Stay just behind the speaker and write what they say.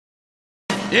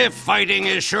If fighting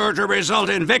is sure to result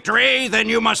in victory, then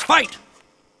you must fight.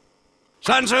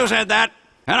 Sun Tzu said that,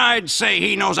 and I'd say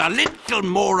he knows a little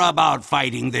more about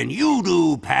fighting than you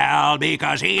do, pal,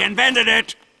 because he invented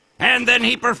it, and then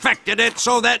he perfected it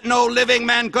so that no living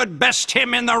man could best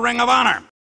him in the Ring of Honor.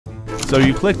 So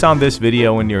you clicked on this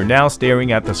video and you're now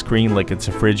staring at the screen like it's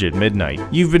a fridge at midnight.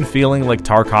 You've been feeling like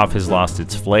Tarkov has lost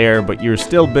its flair, but you're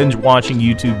still binge watching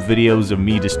YouTube videos of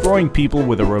me destroying people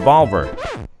with a revolver,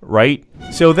 right?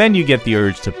 So then you get the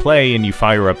urge to play and you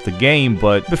fire up the game,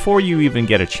 but before you even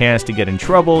get a chance to get in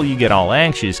trouble, you get all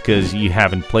anxious because you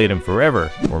haven't played him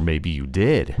forever. Or maybe you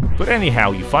did. But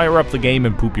anyhow, you fire up the game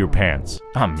and poop your pants.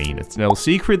 I mean, it's no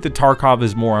secret that Tarkov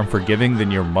is more unforgiving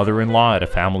than your mother-in-law at a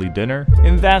family dinner.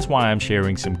 And that's why I'm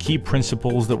sharing some key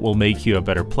principles that will make you a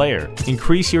better player,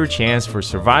 increase your chance for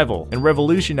survival, and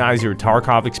revolutionize your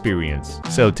Tarkov experience.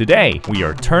 So today, we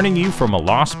are turning you from a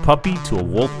lost puppy to a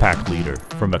wolf pack leader,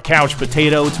 from a couch potato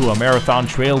to a marathon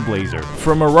trailblazer,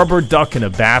 from a rubber duck in a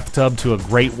bathtub to a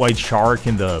great white shark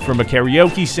in the, from a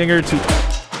karaoke singer to...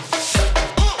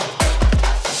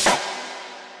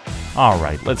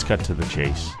 Alright, let's cut to the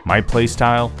chase. My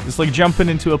playstyle is like jumping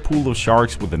into a pool of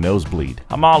sharks with a nosebleed.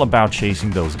 I'm all about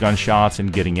chasing those gunshots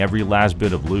and getting every last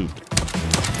bit of loot.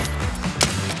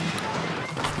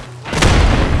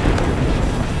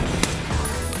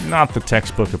 Not the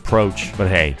textbook approach, but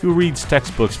hey, who reads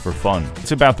textbooks for fun?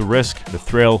 It's about the risk, the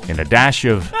thrill, and a dash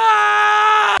of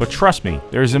ah! But trust me,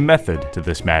 there's a method to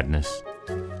this madness.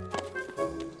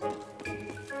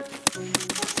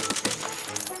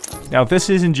 Now this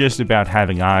isn't just about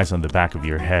having eyes on the back of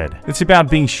your head. It's about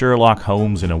being Sherlock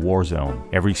Holmes in a war zone.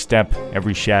 Every step,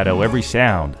 every shadow, every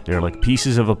sound, they're like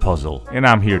pieces of a puzzle, and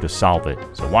I'm here to solve it.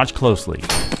 So watch closely.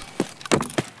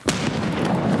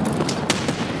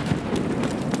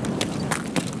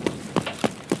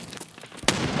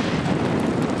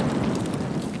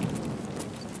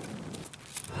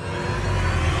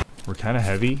 We're kind of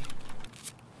heavy.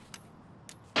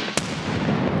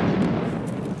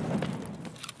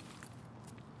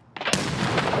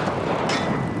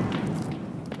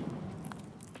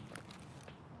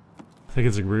 I think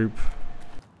it's a group.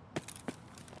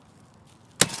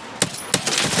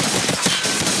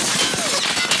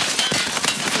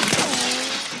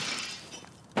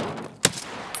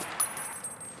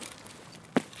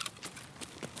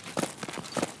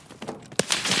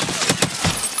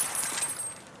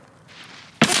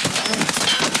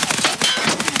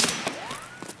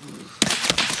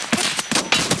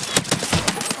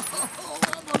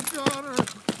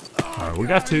 Alright, we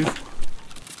got two.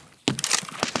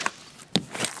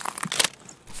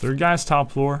 Third guy's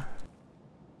top floor.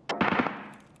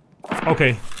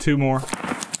 Okay, two more.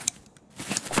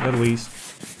 At least.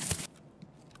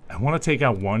 I want to take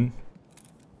out one.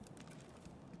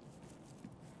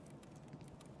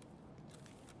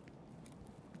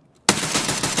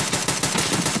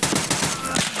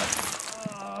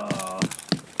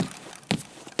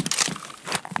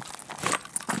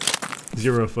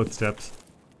 Zero footsteps.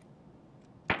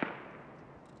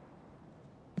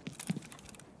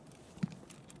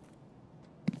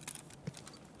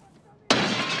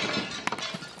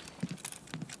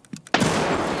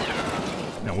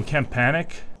 No, we can't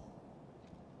panic.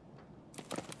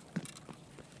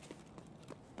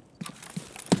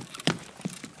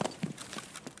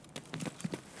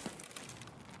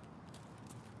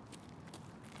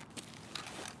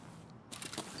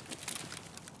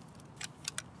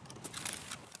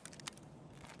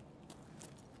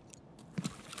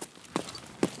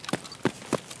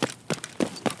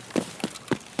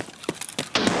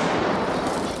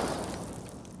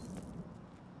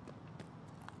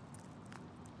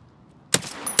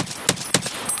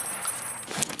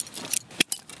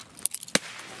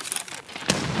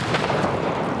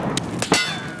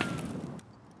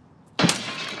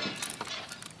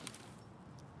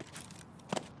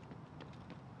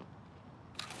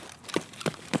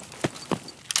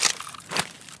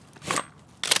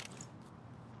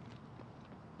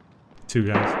 Two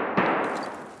guys.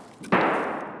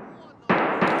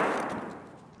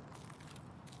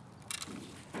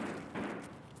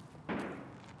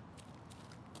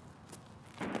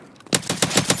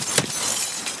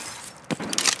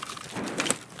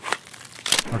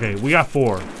 Okay, we got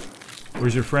four.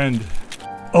 Where's your friend?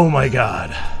 Oh my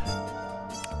god.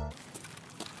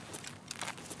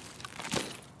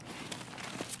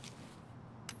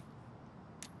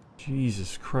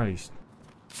 Jesus Christ.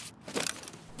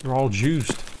 They're all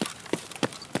juiced.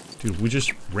 Dude, we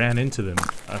just ran into them.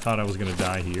 I thought I was gonna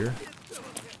die here.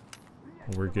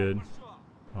 Well, we're good.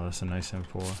 Oh, that's a nice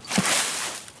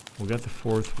M4. We got the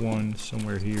fourth one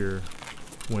somewhere here.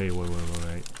 Wait.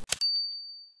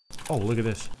 Oh, look at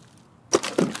this.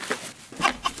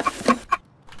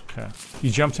 Okay. He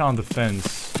jumped on the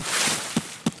fence,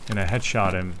 and I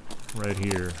headshot him right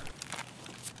here.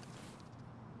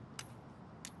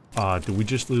 Did we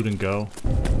just loot and go?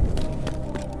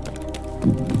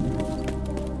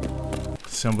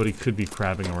 Somebody could be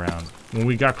crabbing around. When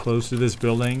we got close to this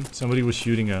building, somebody was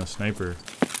shooting a sniper.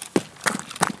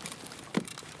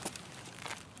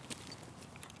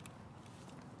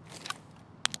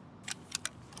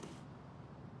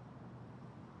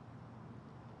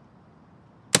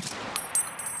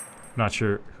 Not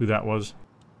sure who that was.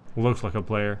 Looks like a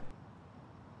player.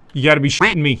 You gotta be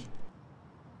shitting me.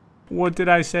 What did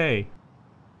I say?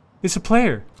 It's a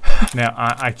player. Now,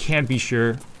 I can't be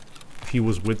sure if he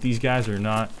was with these guys or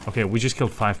not. Okay, we just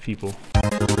killed 5 people.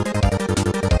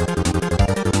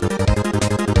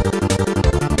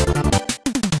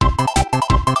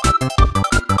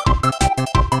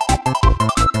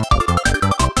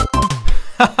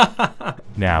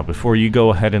 Now, before you go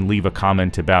ahead and leave a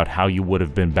comment about how you would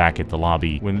have been back at the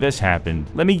lobby when this happened,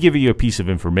 let me give you a piece of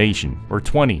information, or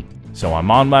 20. So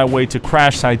I'm on my way to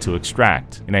crash site to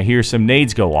extract, and I hear some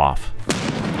nades go off.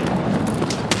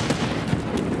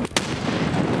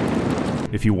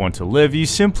 If you want to live, you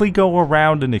simply go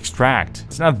around and extract.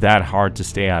 It's not that hard to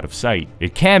stay out of sight.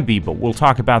 It can be, but we'll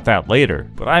talk about that later.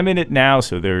 But I'm in it now,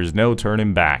 so there's no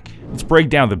turning back. Let's break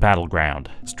down the battleground.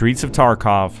 Streets of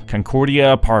Tarkov,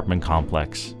 Concordia apartment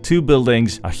complex, 2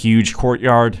 buildings, a huge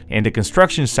courtyard, and a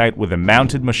construction site with a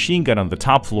mounted machine gun on the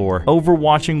top floor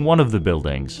overwatching one of the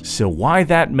buildings. So why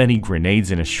that many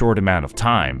grenades in a short amount of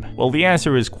time? Well, the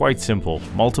answer is quite simple: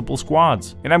 multiple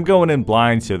squads. And I'm going in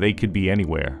blind, so they could be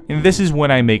anywhere. And this is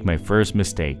when I make my first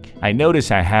mistake. I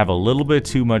notice I have a little bit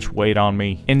too much weight on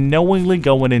me, and knowingly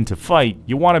going into fight,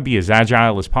 you want to be as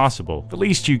agile as possible. The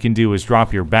least you can do is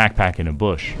drop your backpack in a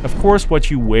bush. Of course,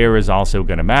 what you wear is also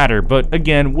gonna matter, but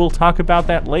again, we'll talk about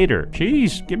that later.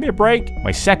 Jeez, give me a break. My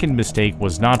second mistake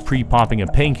was not pre-popping a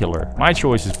painkiller. My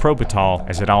choice is Propital,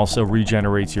 as it also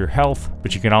regenerates your health,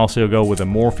 but you can also go with a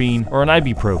morphine or an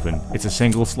ibuprofen. It's a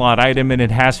single slot item and it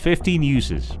has 15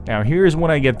 uses. Now here's when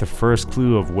I get the first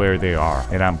clue of where they are,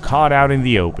 and I'm caught out in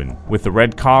the open, with the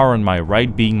red car on my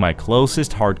right being my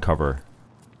closest hardcover.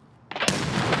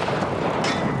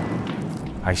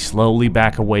 I slowly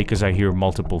back away because I hear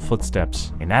multiple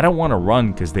footsteps, and I don't want to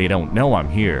run because they don't know I'm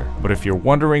here. But if you're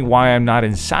wondering why I'm not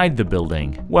inside the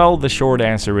building, well, the short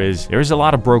answer is there's a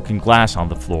lot of broken glass on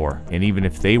the floor, and even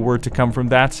if they were to come from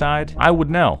that side, I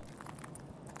would know.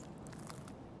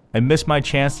 I miss my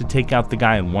chance to take out the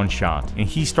guy in one shot, and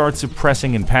he starts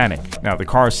suppressing in panic. Now the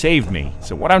car saved me,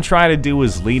 so what I'm trying to do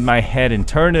is lean my head and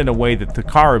turn in a way that the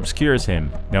car obscures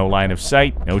him. No line of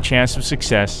sight, no chance of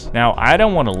success. Now I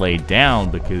don't want to lay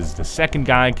down because the second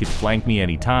guy could flank me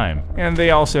anytime, and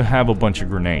they also have a bunch of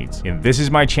grenades. And this is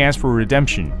my chance for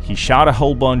redemption. He shot a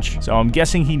whole bunch, so I'm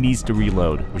guessing he needs to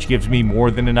reload, which gives me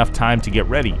more than enough time to get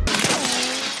ready.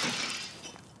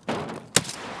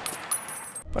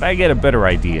 But I get a better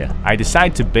idea. I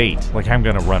decide to bait, like I'm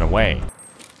gonna run away.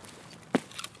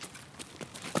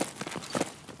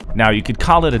 Now you could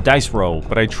call it a dice roll,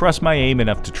 but I trust my aim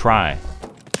enough to try.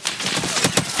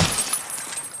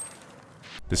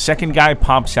 The second guy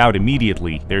pops out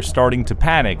immediately. They're starting to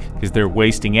panic because they're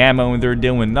wasting ammo and they're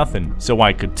doing nothing. So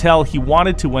I could tell he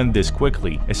wanted to end this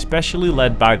quickly, especially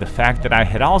led by the fact that I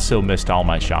had also missed all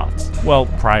my shots. Well,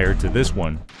 prior to this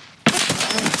one.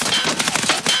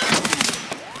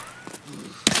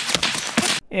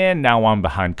 And now I'm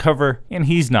behind cover, and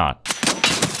he's not.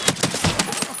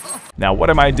 Now what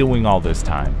am I doing all this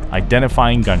time?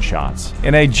 Identifying gunshots.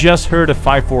 And I just heard a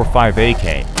 5.45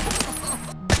 AK.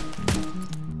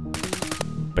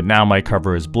 But now my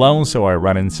cover is blown, so I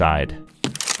run inside.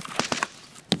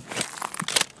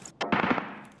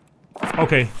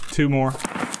 Okay, 2 more.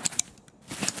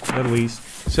 At least.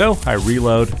 So I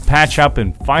reload, patch up,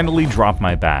 and finally drop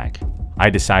my bag. I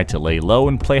decide to lay low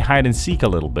and play hide and seek a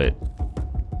little bit.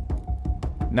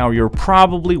 Now you're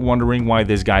probably wondering why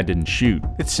this guy didn't shoot.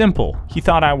 It's simple. He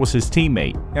thought I was his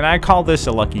teammate, and I call this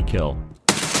a lucky kill.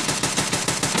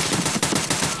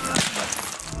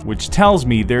 Which tells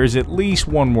me there's at least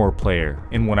one more player,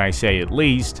 and when I say at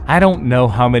least, I don't know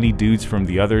how many dudes from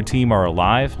the other team are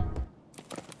alive.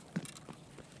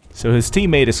 So his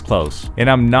teammate is close, and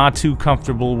I'm not too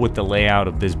comfortable with the layout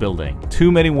of this building.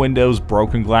 Too many windows,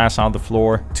 broken glass on the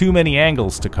floor, too many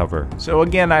angles to cover. So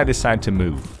again, I decide to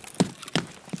move.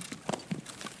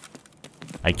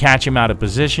 I catch him out of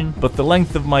position, but the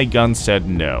length of my gun said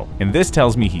no. And this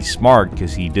tells me he's smart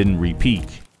because he didn't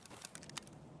re-peek.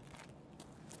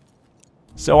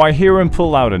 So I hear him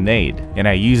pull out a nade, and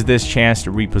I use this chance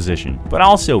to reposition, but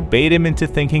also bait him into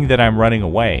thinking that I'm running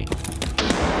away.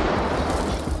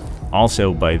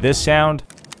 Also, by this sound,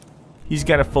 he's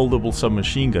got a foldable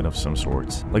submachine gun of some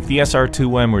sorts, like the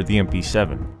SR2M or the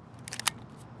MP7.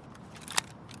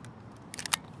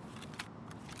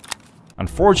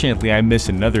 Unfortunately, I miss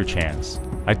another chance.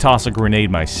 I toss a grenade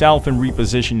myself and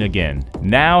reposition again,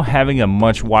 now having a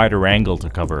much wider angle to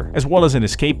cover, as well as an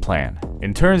escape plan.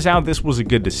 And turns out this was a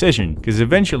good decision, because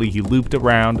eventually he looped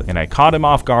around and I caught him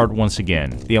off guard once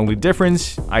again. The only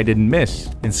difference, I didn't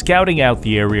miss. And scouting out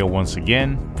the area once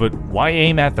again, but why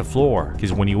aim at the floor?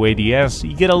 Because when you ADS,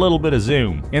 you get a little bit of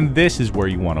zoom, and this is where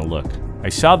you want to look. I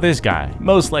saw this guy,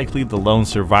 most likely the lone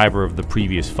survivor of the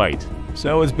previous fight.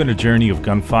 So it's been a journey of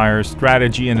gunfire,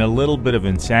 strategy, and a little bit of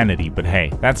insanity, but hey,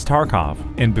 that's Tarkov.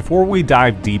 And before we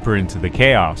dive deeper into the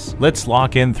chaos, let's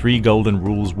lock in 3 golden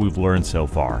rules we've learned so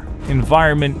far.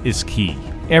 Environment is key.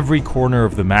 Every corner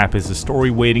of the map is a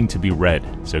story waiting to be read,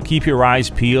 so keep your eyes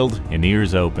peeled and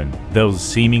ears open. Those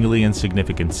seemingly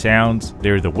insignificant sounds,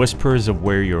 they're the whispers of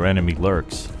where your enemy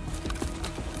lurks.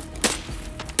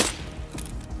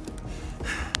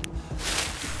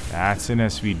 That's an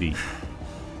SVD.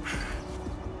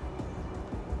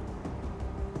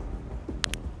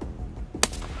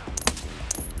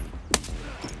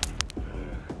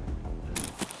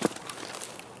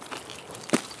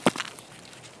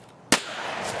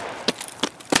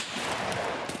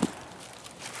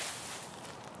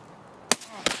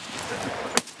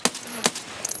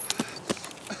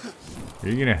 Are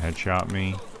you gonna headshot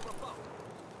me?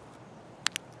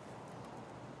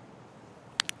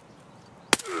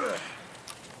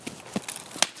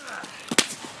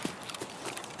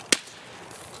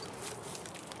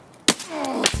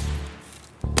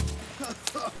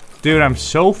 Dude, I'm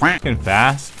so fucking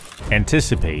fast.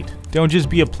 Anticipate. Don't just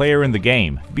be a player in the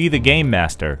game. Be the game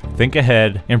master. Think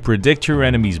ahead and predict your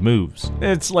enemy's moves.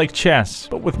 It's like chess,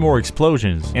 but with more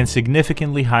explosions and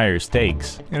significantly higher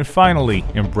stakes. And finally,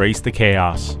 embrace the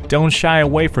chaos. Don't shy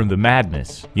away from the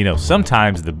madness. You know,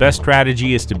 sometimes the best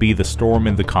strategy is to be the storm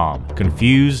in the calm.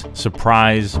 Confuse,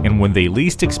 surprise, and when they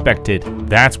least expect it,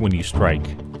 that's when you strike.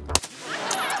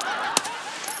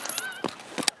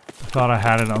 I thought I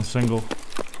had it on single.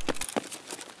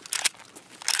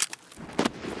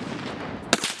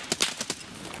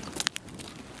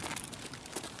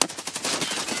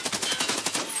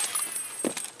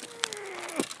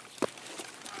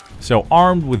 So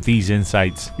armed with these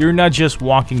insights, you're not just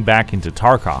walking back into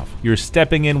Tarkov, you're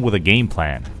stepping in with a game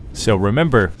plan. So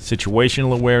remember,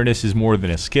 situational awareness is more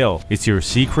than a skill, it's your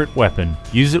secret weapon.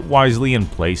 Use it wisely and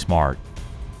play smart.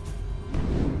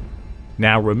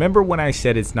 Now remember when I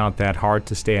said it's not that hard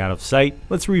to stay out of sight?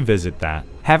 Let's revisit that.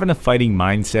 Having a fighting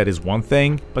mindset is one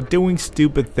thing, but doing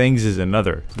stupid things is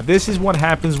another. This is what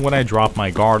happens when I drop my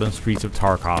guard on Streets of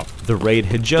Tarkov. The raid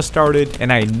had just started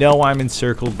and I know I'm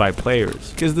encircled by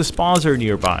players, because the spawns are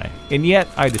nearby. And yet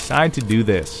I decide to do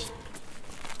this.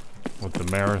 Let the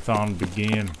marathon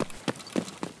begin.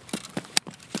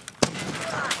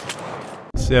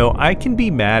 So I can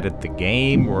be mad at the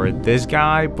game or at this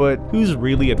guy, but who's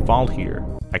really at fault here?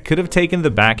 I could have taken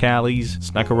the back alleys,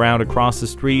 snuck around across the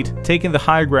street, taken the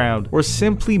high ground, or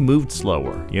simply moved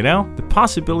slower, you know? The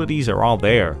possibilities are all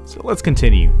there, so let's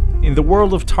continue. In the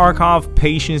world of Tarkov,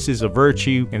 patience is a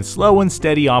virtue, and slow and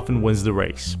steady often wins the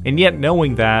race. And yet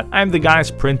knowing that, I'm the guy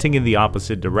sprinting in the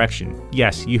opposite direction.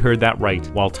 Yes, you heard that right.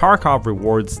 While Tarkov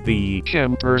rewards the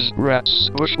campers, rats,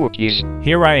 bushwookies,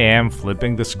 here I am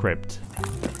flipping the script.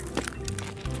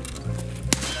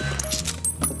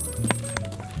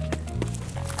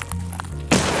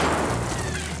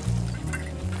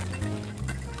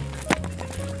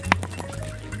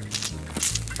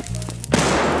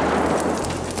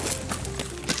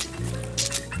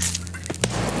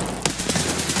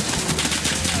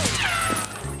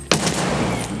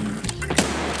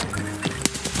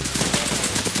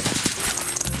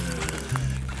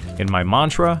 And my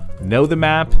mantra, know the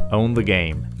map, own the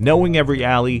game. Knowing every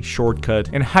alley, shortcut,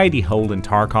 and hidey hole in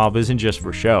Tarkov isn't just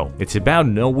for show. It's about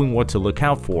knowing what to look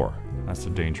out for. That's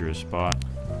a dangerous spot.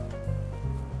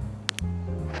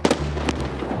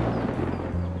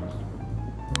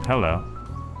 Hello.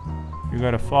 You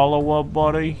got a follow-up,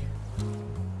 buddy?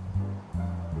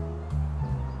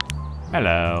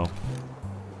 Hello.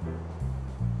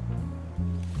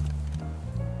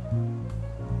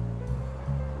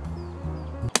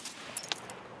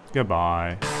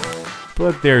 Goodbye.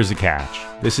 But there's a catch.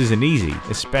 This isn't easy,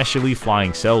 especially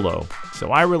flying solo.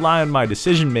 So I rely on my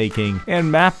decision making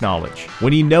and map knowledge.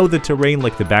 When you know the terrain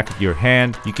like the back of your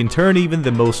hand, you can turn even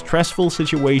the most stressful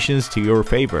situations to your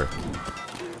favor.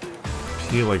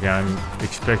 feel like I'm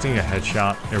expecting a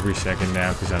headshot every second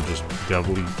now because I'm just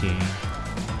doubly keen.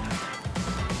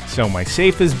 So my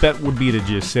safest bet would be to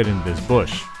just sit in this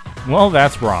bush. Well,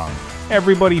 that's wrong.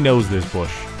 Everybody knows this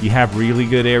bush. You have really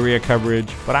good area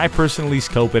coverage, but I personally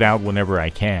scope it out whenever I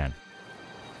can.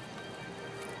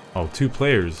 Oh, 2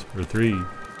 players, or 3.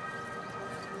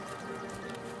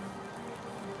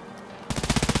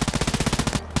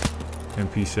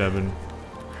 MP7.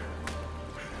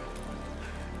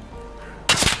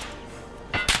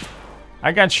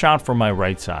 I got shot from my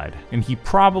right side, and he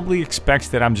probably expects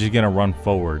that I'm just gonna run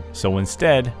forward. So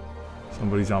instead,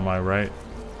 somebody's on my right.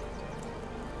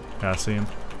 I see him.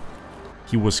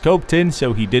 He was scoped in,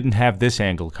 so he didn't have this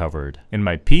angle covered. In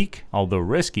my peek, although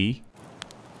risky,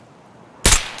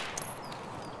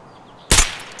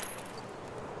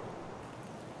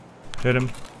 hit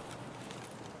him.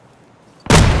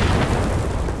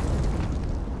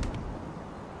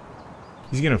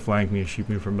 He's gonna flank me and shoot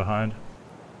me from behind.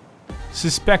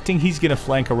 Suspecting he's gonna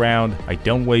flank around, I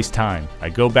don't waste time. I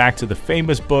go back to the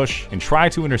famous bush and try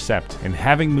to intercept, and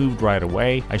having moved right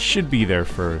away, I should be there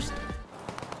first.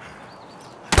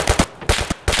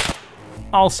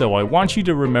 Also, I want you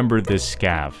to remember this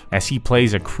scav, as he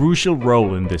plays a crucial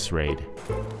role in this raid.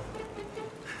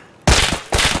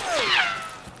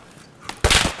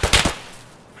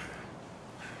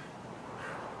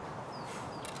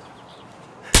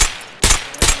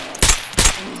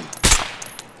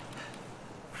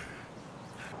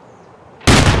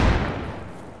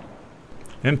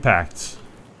 Impacts.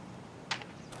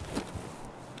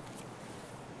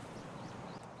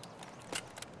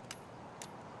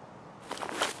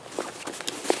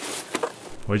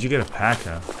 Where'd you get a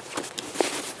P.A.K.A?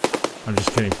 I'm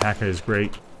just kidding, P.A.K.A is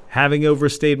great. Having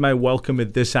overstayed my welcome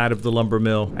at this side of the lumber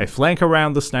mill, I flank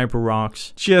around the sniper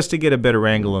rocks just to get a better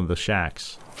angle on the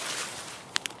shacks.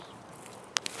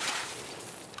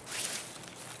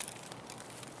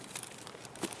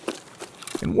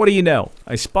 And what do you know?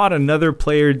 I spot another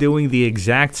player doing the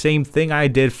exact same thing I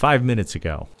did 5 minutes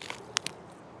ago.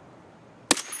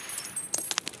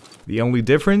 The only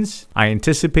difference? I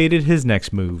anticipated his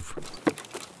next move.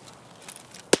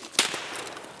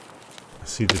 I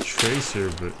see the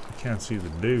tracer, but I can't see the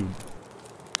dude.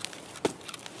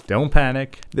 Don't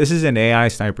panic. This is an AI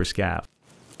sniper scav.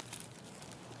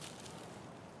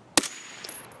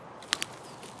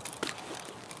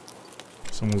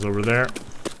 Someone's over there.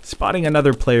 Spotting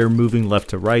another player moving left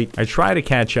to right, I try to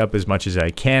catch up as much as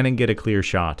I can and get a clear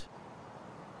shot.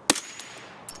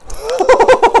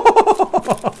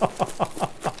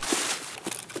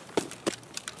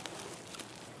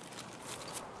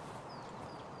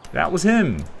 That was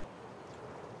him.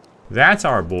 That's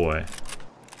our boy.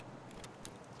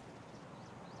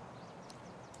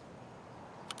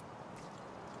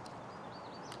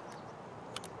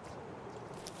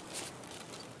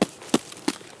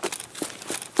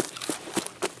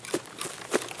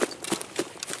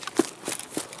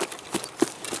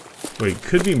 Wait,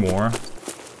 could be more.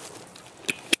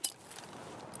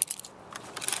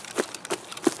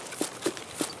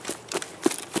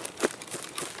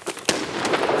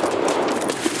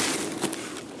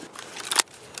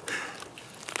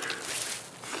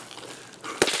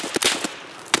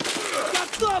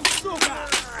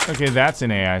 Okay, that's an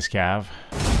AI scav.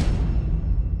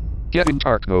 Getting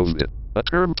Tarkoved, a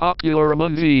term popular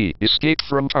among the escape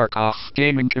from Tarkov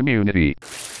gaming community.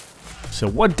 So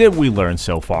what did we learn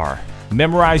so far?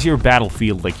 Memorize your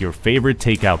battlefield like your favorite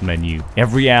takeout menu.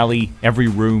 Every alley, every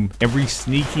room, every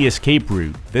sneaky escape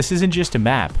route. This isn't just a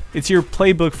map. It's your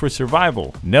playbook for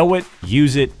survival. Know it,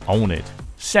 use it, own it.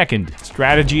 Second,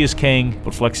 strategy is king,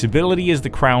 but flexibility is the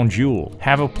crown jewel.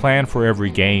 Have a plan for every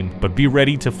game, but be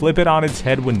ready to flip it on its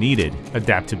head when needed.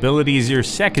 Adaptability is your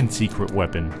second secret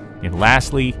weapon. And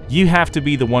lastly, you have to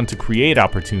be the one to create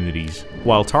opportunities.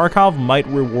 While Tarkov might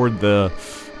reward the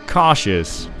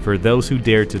cautious for those who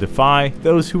dare to defy,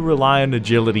 those who rely on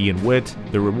agility and wit,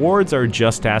 the rewards are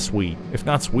just as sweet, if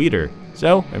not sweeter.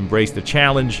 So, embrace the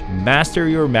challenge, master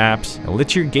your maps, and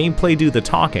let your gameplay do the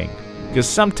talking. Because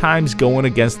sometimes going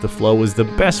against the flow is the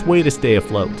best way to stay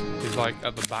afloat. He's like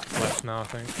at the back left now, I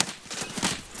think.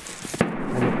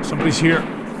 Oh, somebody's here.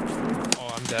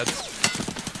 Oh, I'm dead.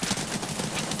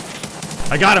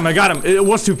 I got him. It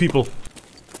was 2 people.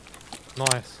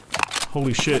 Nice.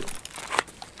 Holy shit.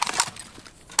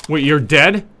 Wait, you're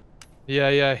dead?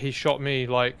 Yeah, he shot me,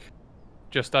 like,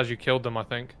 just as you killed them, I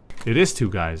think. It is 2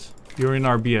 guys. You're in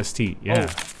our BST, yeah.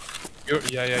 Oh.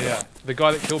 Yeah. The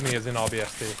guy that killed me is in our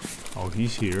BST. Oh,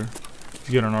 he's here.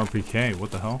 He's got an RPK,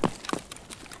 what the hell?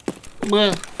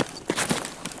 Bleh.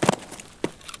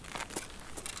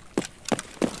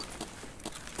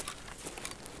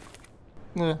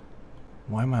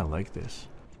 Why am I like this?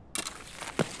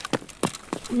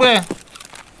 Bleh.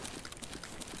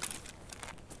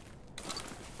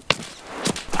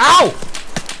 Ow!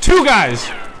 2 guys!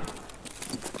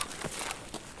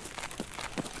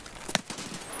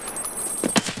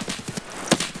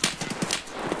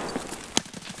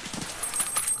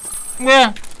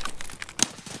 Bleh.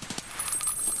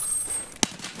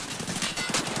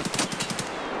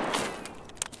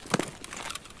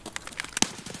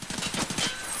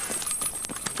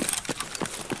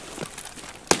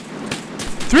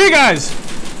 Three guys!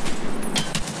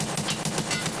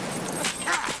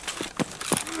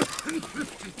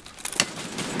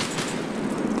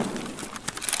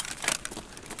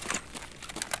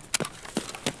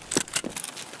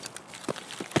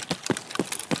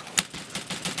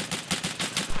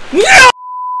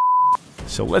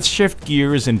 So let's shift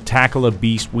gears and tackle a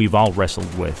beast we've all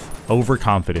wrestled with.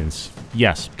 Overconfidence.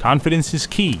 Yes, confidence is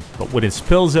key, but when it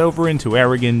spills over into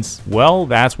arrogance, well,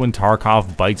 that's when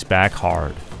Tarkov bites back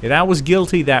hard. And I was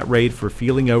guilty that raid for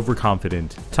feeling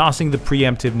overconfident, tossing the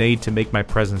preemptive nade to make my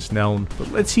presence known, but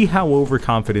let's see how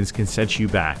overconfidence can set you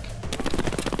back.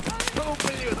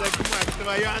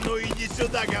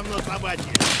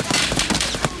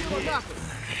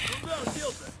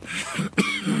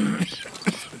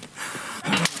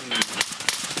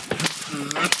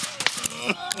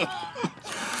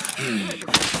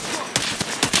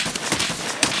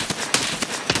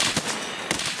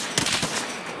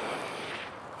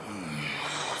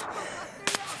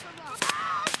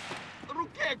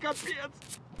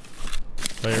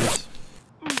 Players.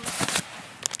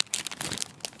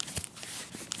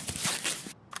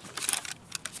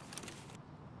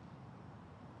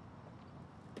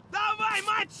 Давай,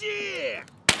 мочи!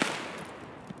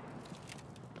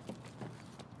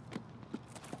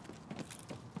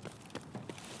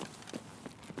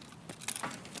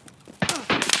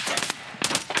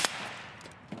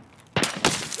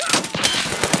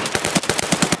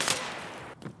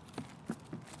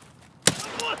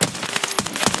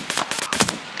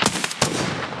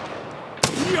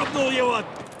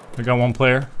 I got one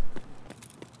player.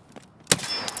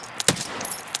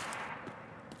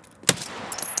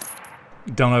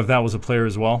 Don't know if that was a player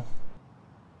as well.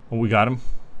 Well, we got him.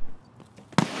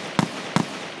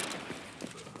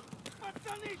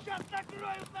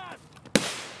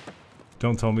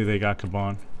 Don't tell me they got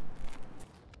Kaban.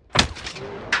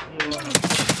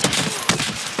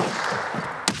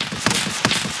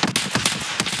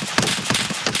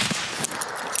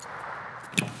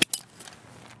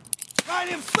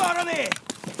 Валим в стороны!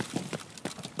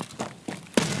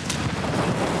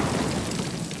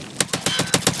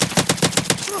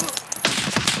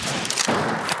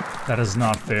 That is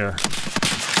not fair.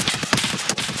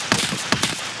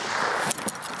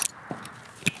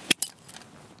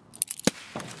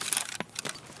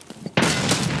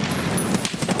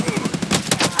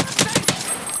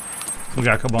 We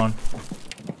got Kaban.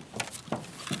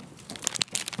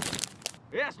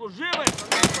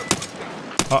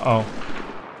 Uh-oh.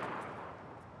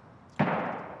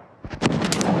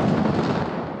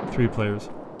 3 players.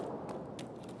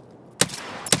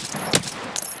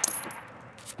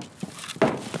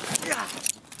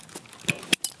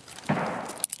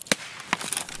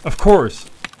 Of course.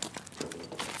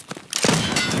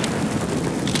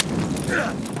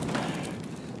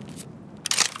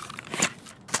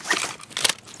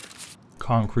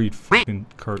 Concrete fucking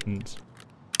curtains.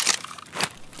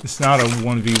 It's not a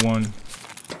 1v1.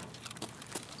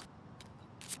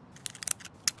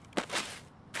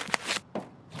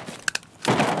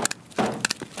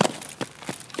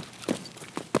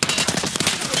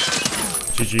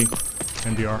 GG.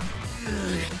 NBR.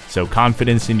 So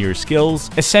confidence in your skills,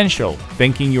 essential.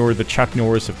 Thinking you're the Chuck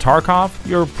Norris of Tarkov?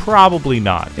 You're probably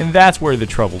not, and that's where the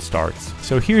trouble starts.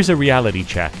 So here's a reality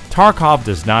check. Tarkov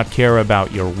does not care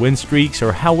about your win streaks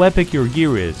or how epic your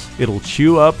gear is. It'll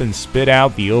chew up and spit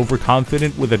out the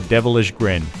overconfident with a devilish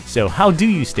grin. So how do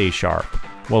you stay sharp?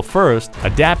 Well, first,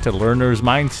 adapt to learner's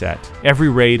mindset. Every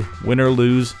raid, win or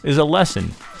lose, is a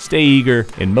lesson. Stay eager,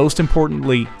 and most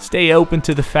importantly, stay open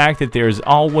to the fact that there's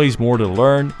always more to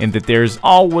learn and that there's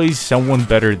always someone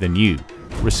better than you.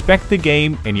 Respect the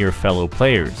game and your fellow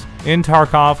players. In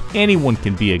Tarkov, anyone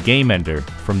can be a game ender,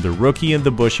 from the rookie in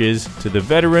the bushes to the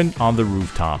veteran on the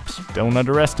rooftops. Don't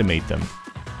underestimate them.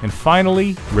 And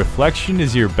finally, reflection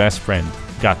is your best friend.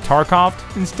 Got Tarkov?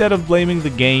 Instead of blaming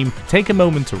the game, take a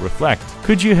moment to reflect.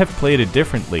 Could you have played it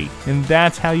differently? And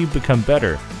that's how you become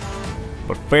better.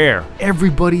 But fair.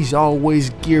 Everybody's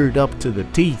always geared up to the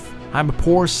teeth. I'm a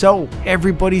poor soul.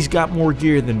 Everybody's got more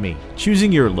gear than me.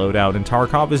 Choosing your loadout in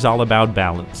Tarkov is all about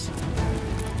balance.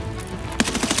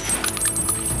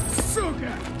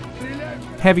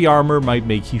 Heavy armor might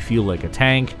make you feel like a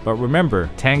tank, but remember,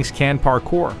 tanks can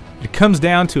parkour. It comes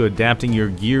down to adapting your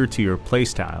gear to your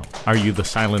playstyle. Are you the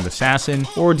silent assassin,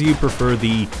 or do you prefer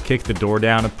the kick the door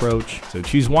down approach? So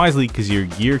choose wisely, because your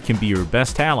gear can be your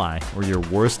best ally or your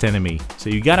worst enemy.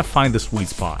 So you gotta find the sweet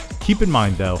spot. Keep in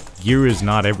mind though, gear is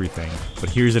not everything.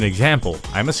 But here's an example.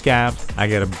 I'm a scav, I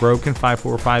got a broken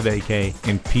 545 AK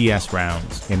and PS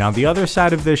rounds. And on the other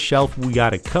side of this shelf, we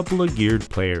got a couple of geared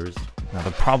players. Now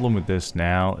the problem with this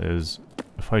now is,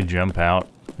 if I jump out,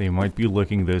 they might be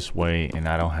looking this way, and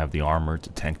I don't have the armor to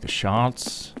tank the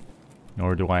shots,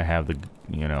 nor do I have the,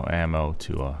 ammo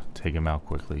to take him out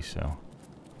quickly. So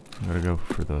I'm gonna go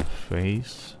for the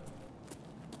face.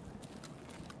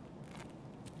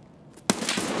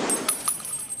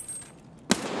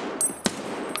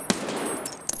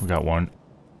 We got one.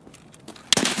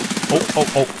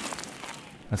 Oh!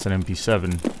 That's an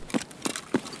MP7.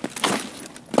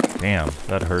 Damn,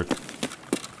 that hurt.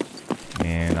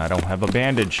 And I don't have a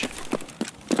bandage.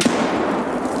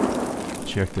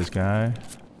 Check this guy.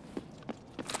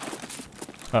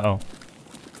 Uh-oh.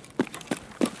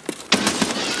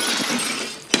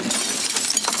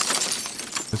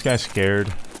 This guy's scared.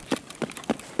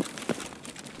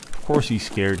 Of course he's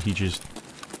scared. His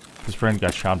friend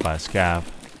got shot by a scav.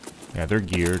 Yeah, they're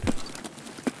geared.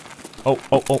 Oh.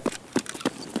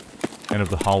 End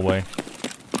of the hallway.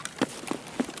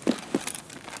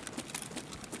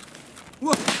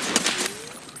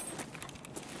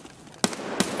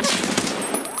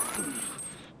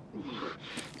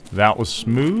 That was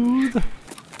smooth.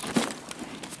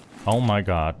 Oh my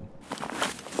god.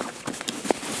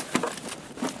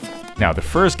 Now the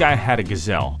first guy had a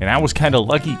gazelle, and I was kinda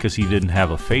lucky because he didn't have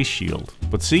a face shield.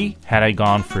 But see, had I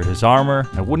gone for his armor,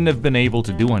 I wouldn't have been able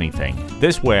to do anything.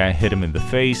 This way I hit him in the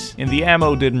face, and the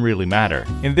ammo didn't really matter.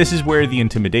 And this is where the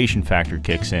intimidation factor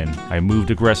kicks in. I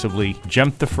moved aggressively,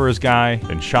 jumped the first guy,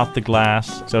 then shot the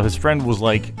glass. So his friend was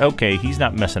like, okay, he's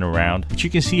not messing around. But you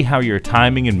can see how your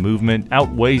timing and movement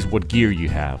outweighs what gear you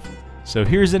have. So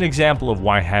here's an example of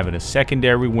why having a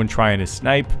secondary when trying to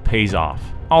snipe pays off.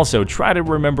 Also, try to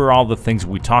remember all the things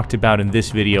we talked about in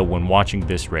this video when watching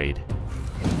this raid.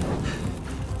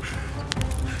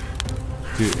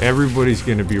 Dude, everybody's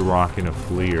gonna be rocking a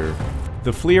FLIR.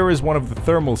 The FLIR is one of the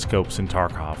thermal scopes in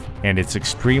Tarkov, and it's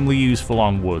extremely useful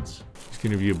on woods. It's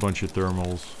gonna be a bunch of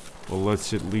thermals. Well,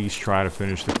 let's at least try to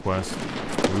finish the quest.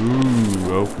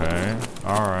 Ooh, okay,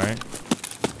 alright.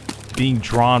 Being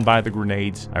drawn by the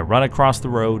grenades, I run across the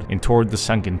road and toward the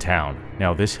sunken town.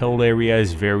 Now this hill area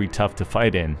is very tough to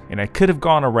fight in, and I could have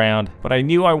gone around, but I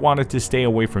knew I wanted to stay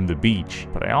away from the beach.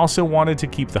 But I also wanted to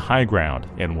keep the high ground,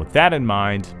 and with that in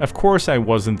mind, of course I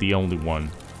wasn't the only one.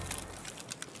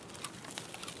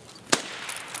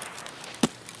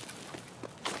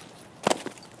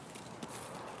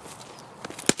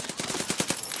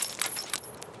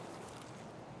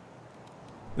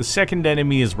 The second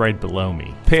enemy is right below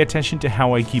me. Pay attention to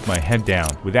how I keep my head down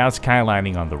without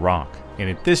skylining on the rock. And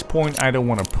at this point I don't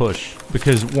want to push,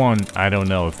 because 1, I don't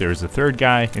know if there's a third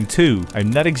guy, and 2,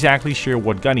 I'm not exactly sure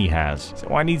what gun he has,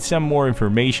 so I need some more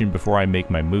information before I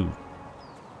make my move.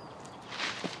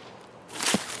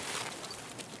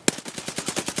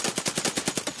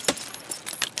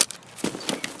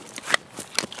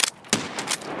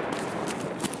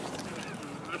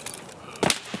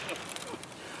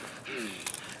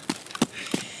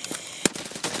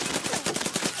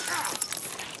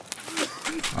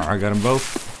 I got them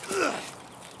both.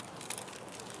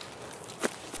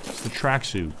 It's the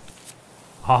tracksuit.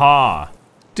 Haha.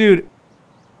 Dude.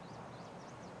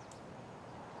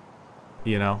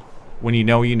 You know, when you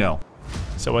know, you know.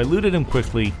 So I looted him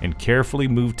quickly and carefully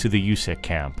moved to the USEC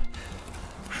camp.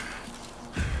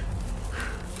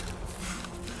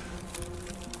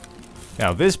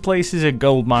 Now this place is a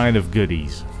gold mine of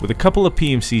goodies. With a couple of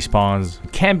PMC spawns,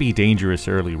 it can be dangerous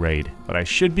early raid, but I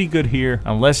should be good here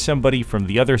unless somebody from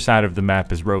the other side of the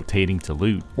map is rotating to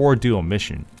loot or do a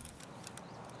mission.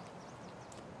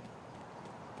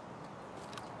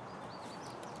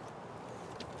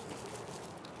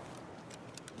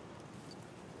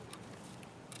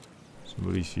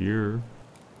 Somebody's here.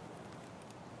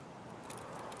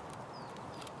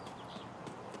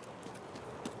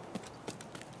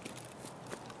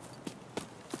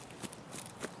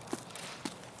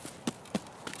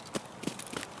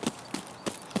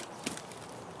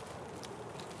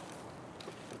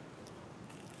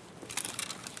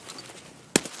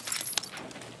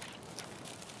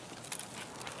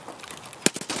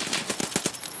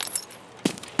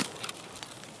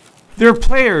 They're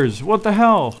players! What the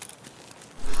hell?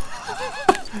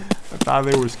 I thought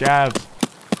they were scavs.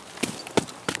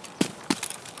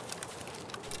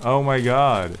 Oh my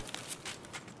god.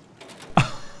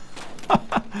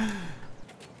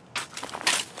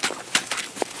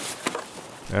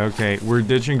 Okay, we're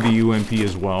ditching the UMP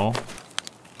as well.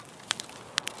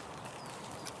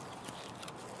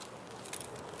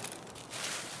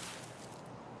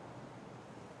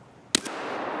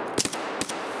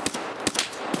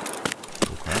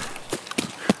 Okay.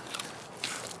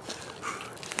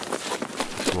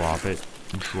 Drop it.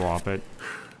 Drop it.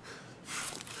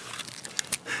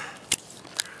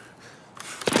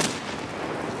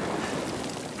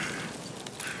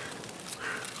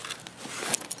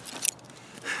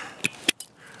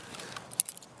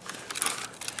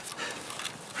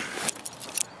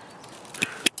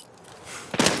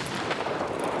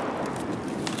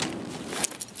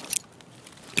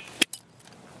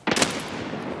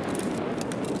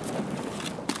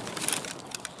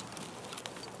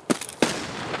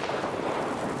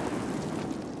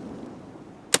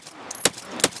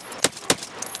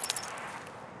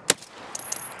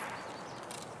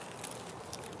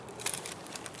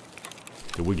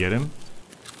 Did we get him?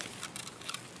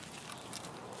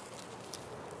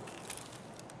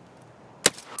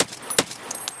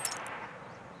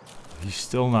 He's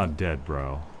still not dead,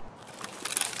 bro.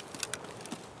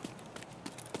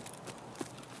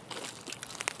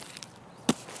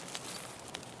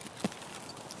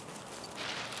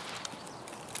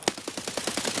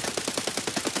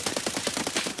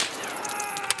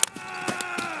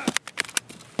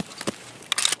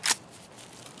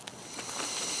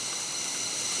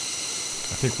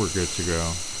 I think we're good to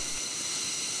go.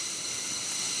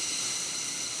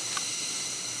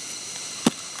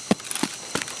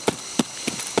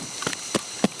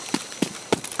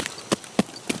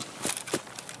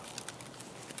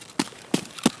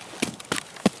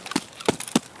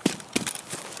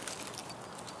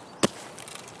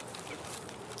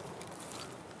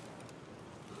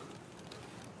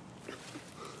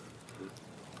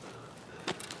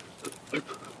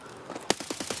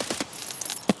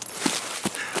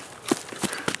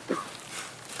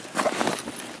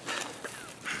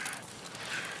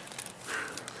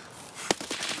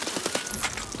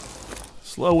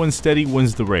 Slow and steady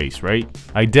wins the race, right?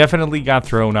 I definitely got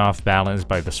thrown off balance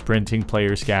by the sprinting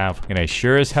player scav, and I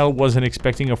sure as hell wasn't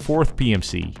expecting a 4th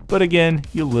PMC. But again,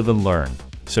 you live and learn.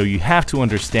 So you have to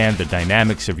understand the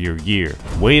dynamics of your gear.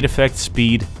 Weight affects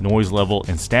speed, noise level,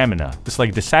 and stamina. It's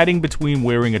like deciding between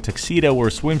wearing a tuxedo or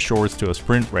swim shorts to a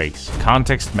sprint race.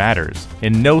 Context matters,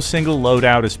 and no single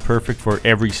loadout is perfect for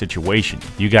every situation.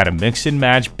 You gotta mix and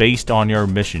match based on your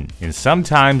mission, and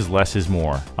sometimes less is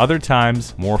more. Other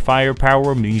times, more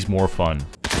firepower means more fun.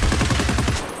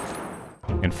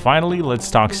 And finally, let's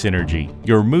talk synergy.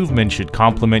 Your movement should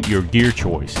complement your gear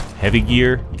choice. Heavy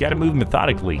gear, you gotta move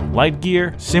methodically. Light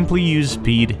gear, simply use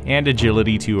speed and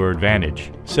agility to your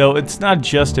advantage. So it's not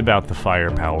just about the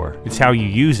firepower, it's how you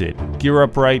use it. Gear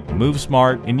up right, move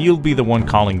smart, and you'll be the one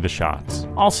calling the shots.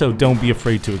 Also, don't be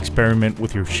afraid to experiment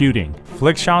with your shooting.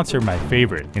 Flick shots are my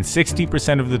favorite, and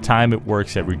 60% of the time it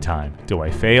works every time. Do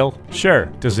I fail? Sure.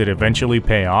 Does it eventually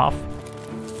pay off?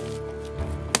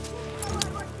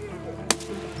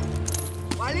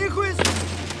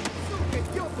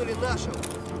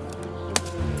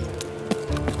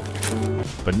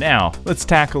 But now, let's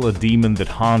tackle a demon that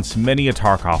haunts many a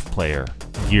Tarkov player.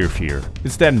 Gear fear.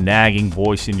 It's that nagging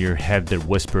voice in your head that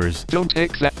whispers, "Don't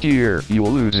take that gear, you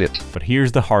will lose it." But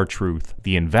here's the hard truth,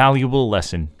 the invaluable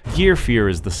lesson. Gear fear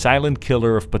is the silent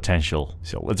killer of potential.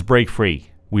 So let's break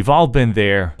free. We've all been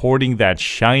there, hoarding that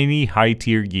shiny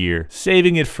high-tier gear,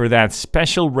 saving it for that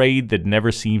special raid that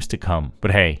never seems to come.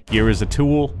 But hey, gear is a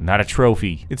tool, not a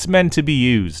trophy. It's meant to be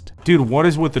used. Dude, what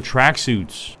is with the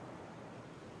tracksuits?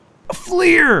 A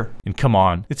FLIR! And come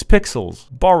on, it's pixels.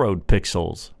 Borrowed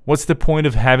pixels. What's the point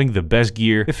of having the best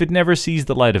gear if it never sees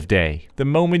the light of day? The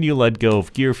moment you let go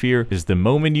of gear fear is the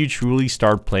moment you truly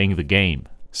start playing the game.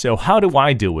 So how do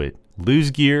I do it?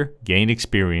 Lose gear, gain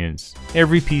experience.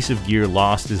 Every piece of gear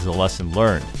lost is a lesson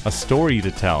learned, a story to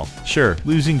tell. Sure,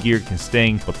 losing gear can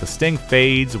sting, but the sting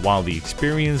fades while the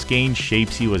experience gained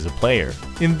shapes you as a player.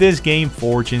 In this game,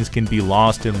 fortunes can be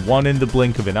lost and won in the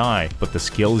blink of an eye, but the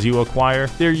skills you acquire,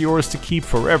 they're yours to keep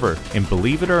forever, and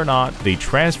believe it or not, they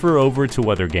transfer over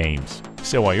to other games.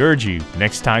 So I urge you,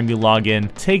 next time you log in,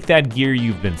 take that gear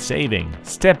you've been saving,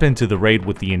 step into the raid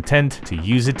with the intent to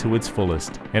use it to its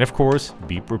fullest, and of course,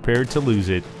 be prepared to lose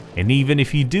it. And even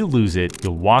if you do lose it,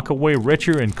 you'll walk away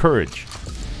richer in courage.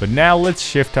 But now let's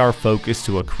shift our focus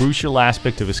to a crucial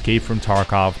aspect of Escape from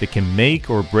Tarkov that can make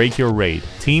or break your raid: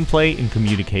 team play and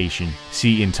communication.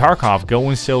 See, in Tarkov,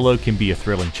 going solo can be a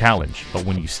thrilling challenge, but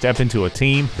when you step into a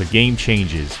team, the game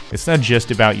changes. It's not just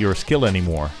about your skill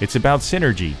anymore, it's about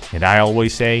synergy. And I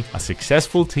always say, a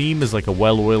successful team is like a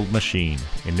well-oiled machine.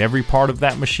 In every part of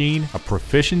that machine, a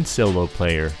proficient solo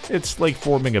player. It's like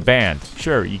forming a band.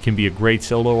 Sure, you can be a great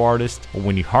solo artist, but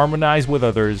when you harmonize with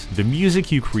others, the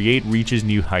music you create reaches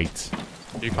new heights.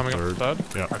 Are you coming up third?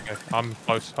 Yeah. Okay, I'm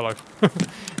close. Hello.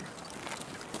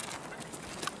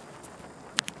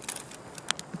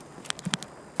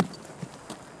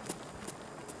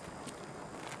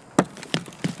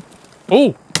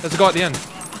 Oh, there's a guy at the end.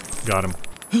 Got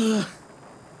him.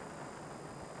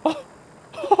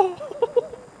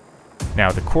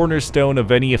 Now, the cornerstone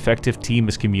of any effective team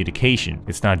is communication.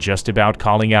 It's not just about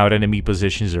calling out enemy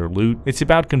positions or loot, it's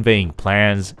about conveying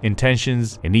plans,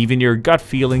 intentions, and even your gut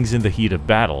feelings in the heat of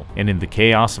battle. And in the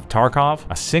chaos of Tarkov,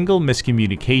 a single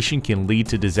miscommunication can lead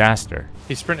to disaster.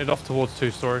 He sprinted off towards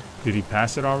 2-story. Did he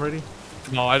pass it already?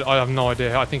 No, I have no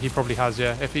idea. I think he probably has,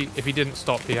 yeah. If he didn't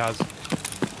stop, he has.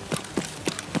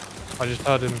 I just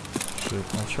heard him. Shit,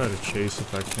 I'll try to chase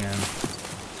if I can.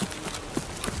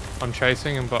 I'm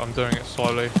chasing him, but I'm doing it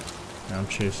slowly. Yeah, I'm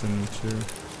chasing him too.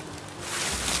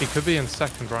 He could be in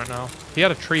second right now. He had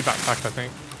a tree backpack, I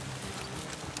think.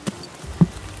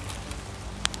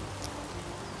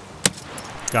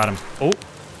 Got him. Oh,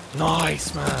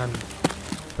 nice, man.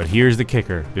 But here's the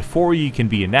kicker. Before you can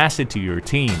be an asset to your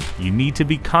team, you need to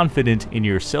be confident in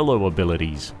your solo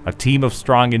abilities. A team of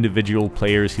strong individual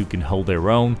players who can hold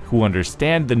their own, who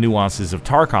understand the nuances of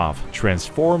Tarkov,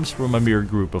 transforms from a mere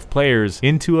group of players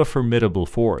into a formidable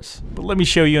force. But let me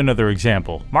show you another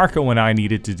example. Marco and I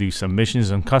needed to do some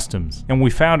missions on customs, and we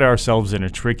found ourselves in a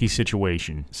tricky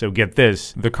situation. So get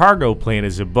this, the cargo plane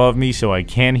is above me so I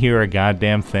can't hear a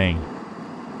goddamn thing.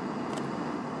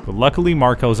 But luckily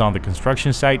Marco's on the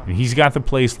construction site and he's got the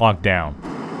place locked down.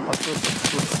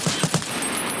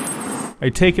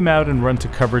 I take him out and run to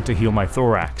cover to heal my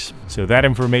thorax. So that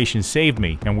information saved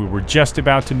me and we were just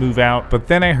about to move out, but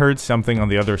then I heard something on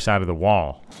the other side of the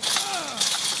wall.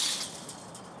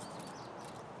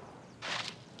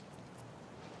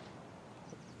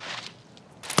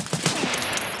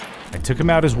 I took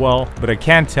him out as well, but I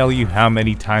can't tell you how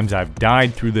many times I've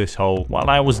died through this hole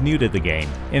while I was new to the game.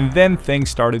 And then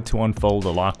things started to unfold a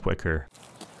lot quicker.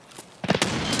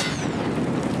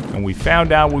 And we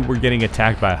found out we were getting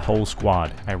attacked by a whole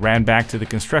squad. I ran back to the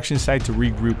construction site to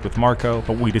regroup with Marco,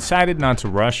 but we decided not to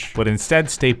rush, but instead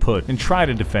stay put and try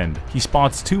to defend. He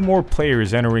spots 2 more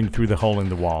players entering through the hole in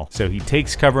the wall, so he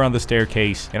takes cover on the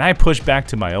staircase, and I push back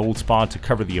to my old spot to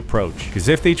cover the approach, because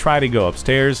if they try to go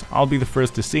upstairs, I'll be the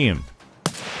first to see him.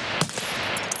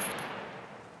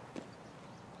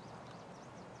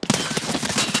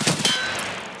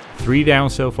 Three down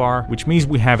so far, which means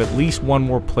we have at least 1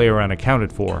 more player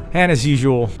unaccounted for. And as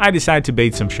usual, I decide to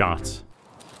bait some shots.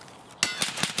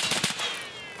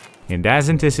 And as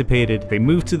anticipated, they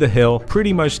move to the hill,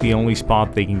 pretty much the only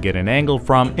spot they can get an angle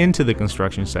from into the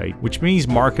construction site, which means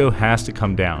Marco has to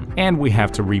come down. And we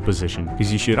have to reposition,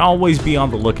 because you should always be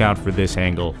on the lookout for this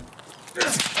angle.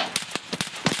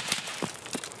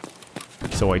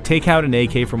 So I take out an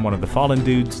AK from one of the fallen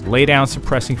dudes, lay down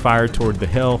suppressing fire toward the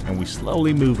hill, and we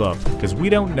slowly move up, because we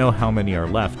don't know how many are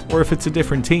left, or if it's a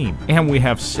different team, and we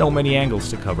have so many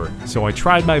angles to cover. So I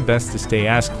tried my best to stay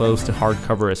as close to hard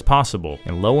cover as possible,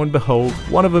 and lo and behold,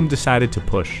 one of them decided to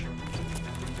push.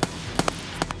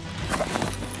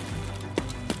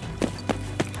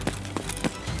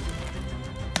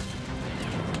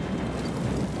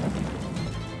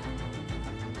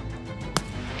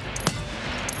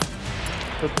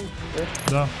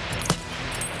 Да.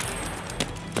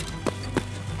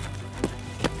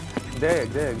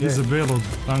 Где? И забил от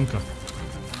танка.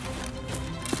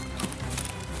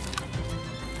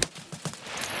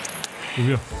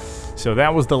 Убил. So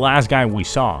that was the last guy we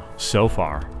saw, so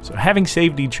far. So having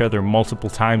saved each other multiple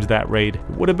times that raid,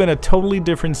 it would have been a totally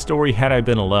different story had I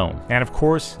been alone. And of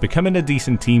course, becoming a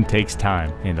decent team takes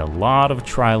time, and a lot of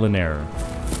trial and error.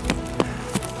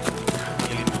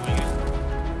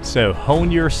 So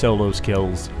hone your solo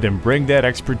skills, then bring that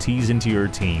expertise into your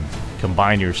team.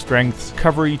 Combine your strengths,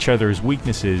 cover each other's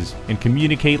weaknesses, and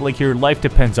communicate like your life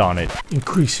depends on it.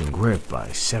 Increasing grip by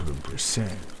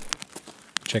 7%.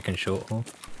 Checking short hole.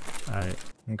 Alright.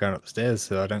 I'm going up the stairs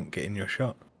so I don't get in your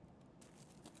shot.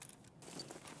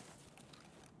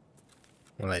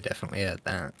 Well, they definitely heard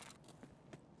that.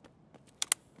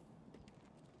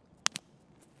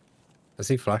 I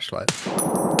see flashlights.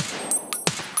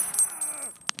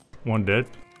 One dead.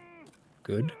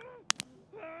 Good.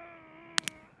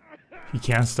 He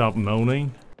can't stop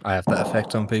moaning. I have that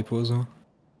effect on people as well.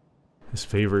 His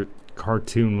favorite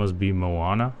cartoon must be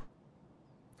Moana.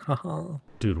 Haha.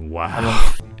 Dude,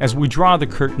 wow. As we draw the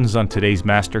curtains on today's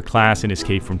masterclass in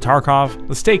Escape from Tarkov,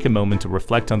 let's take a moment to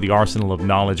reflect on the arsenal of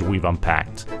knowledge we've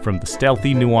unpacked. From the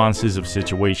stealthy nuances of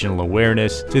situational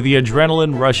awareness, to the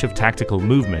adrenaline rush of tactical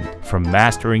movement, from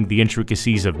mastering the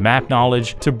intricacies of map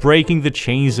knowledge, to breaking the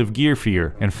chains of gear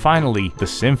fear, and finally, the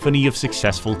symphony of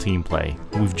successful team play.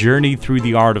 We've journeyed through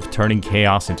the art of turning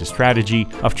chaos into strategy,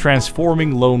 of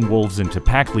transforming lone wolves into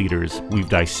pack leaders. We've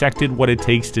dissected what it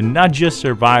takes to not just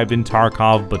survive in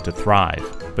Tarkov, but to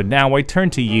thrive. But now I turn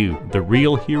to you, the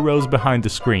real heroes behind the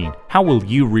screen. How will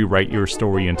you rewrite your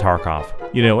story in Tarkov?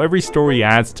 You know, every story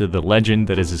adds to the legend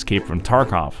that is Escape from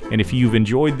Tarkov. And if you've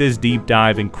enjoyed this deep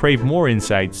dive and crave more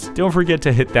insights, don't forget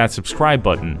to hit that subscribe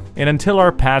button. And until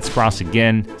our paths cross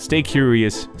again, stay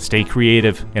curious, stay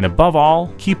creative, and above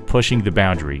all, keep pushing the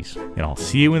boundaries. And I'll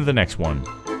see you in the next one.